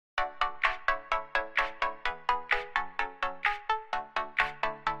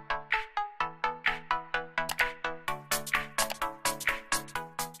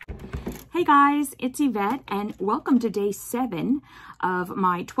Hey guys, it's Yvette and welcome to day 7 of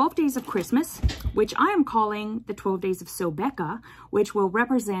my 12 days of Christmas, which I am calling the 12 days of So Becca, which will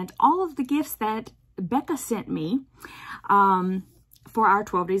represent all of the gifts that Becca sent me for our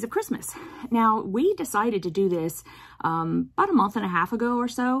 12 days of Christmas. Now, we decided to do this about a month and a half ago or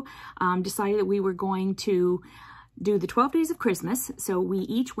so, decided that we were going to do the 12 days of Christmas. So we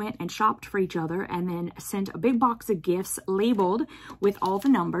each went and shopped for each other and then sent a big box of gifts labeled with all the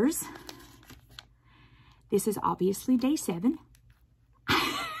numbers. This is obviously day 7.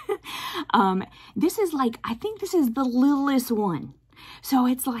 This is like, I think this is the littlest one. So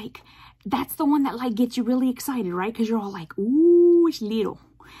it's like, that's the one that like gets you really excited, right? Because you're all like, ooh, it's little.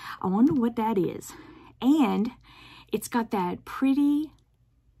 I wonder what that is. And it's got that pretty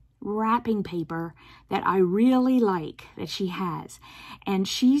wrapping paper that I really like that she has. And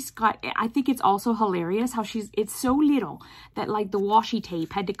she's got, I think it's also hilarious how it's so little that like the washi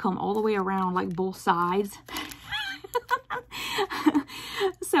tape had to come all the way around like both sides.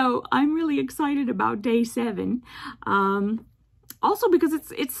 So I'm really excited about day 7. Also because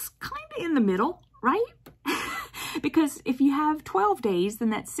it's kind of in the middle, right? Because if you have 12 days, then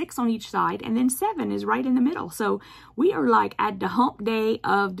that's 6 on each side, and then 7 is right in the middle. So we are like at the hump day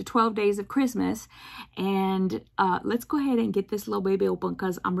of the 12 days of Christmas. And let's go ahead and get this little baby open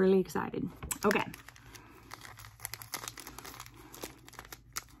because I'm really excited. Okay.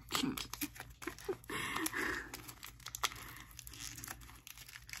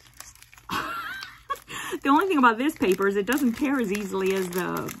 The only thing about this paper is it doesn't tear as easily as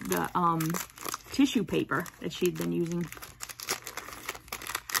the tissue paper that she'd been using.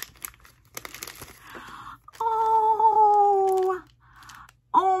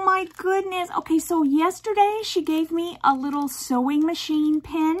 Oh my goodness. Okay, so yesterday she gave me a little sewing machine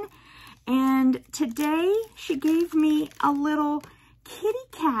pen, and today she gave me a little kitty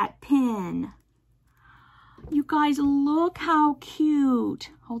cat pen. You guys, look how cute.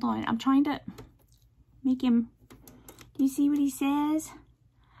 Hold on, I'm trying to make him, do you see what he says?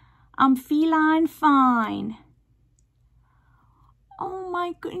 I'm feline fine. Oh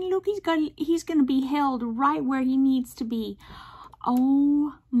my goodness, look, he's gonna be held right where he needs to be.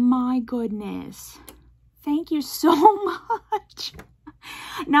 Oh my goodness. Thank you so much.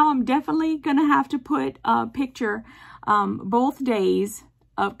 Now I'm definitely gonna have to put a picture both days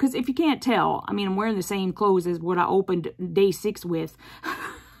of, because if you can't tell, I mean, I'm wearing the same clothes as what I opened day 6 with.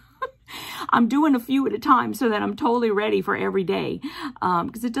 I'm doing a few at a time so that I'm totally ready for every day,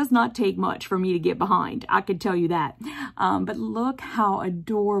 because it does not take much for me to get behind. I could tell you that. But look how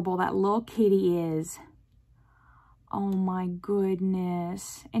adorable that little kitty is. Oh my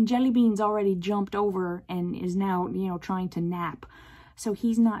goodness. And Jellybean's already jumped over and is now, you know, trying to nap. So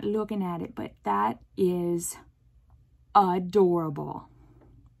he's not looking at it, but that is adorable.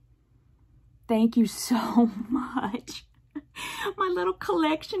 Thank you so much. My little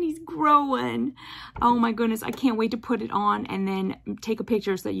collection is growing. Oh my goodness, I can't wait to put it on and then take a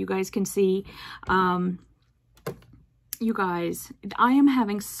picture so that you guys can see. You guys, I am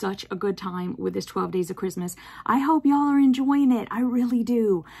having such a good time with this 12 days of Christmas. I hope y'all are enjoying it. I really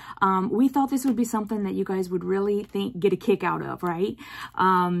do. We thought this would be something that you guys would really get a kick out of, right?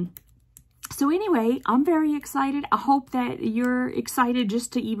 So anyway, I'm very excited. I hope that you're excited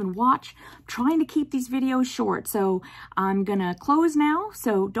just to even watch. I'm trying to keep these videos short, so I'm gonna close now.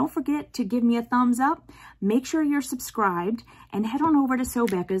 So don't forget to give me a thumbs up. Make sure you're subscribed and head on over to So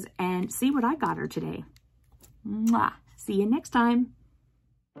Becca's and see what I got her today. Mwah. See you next time.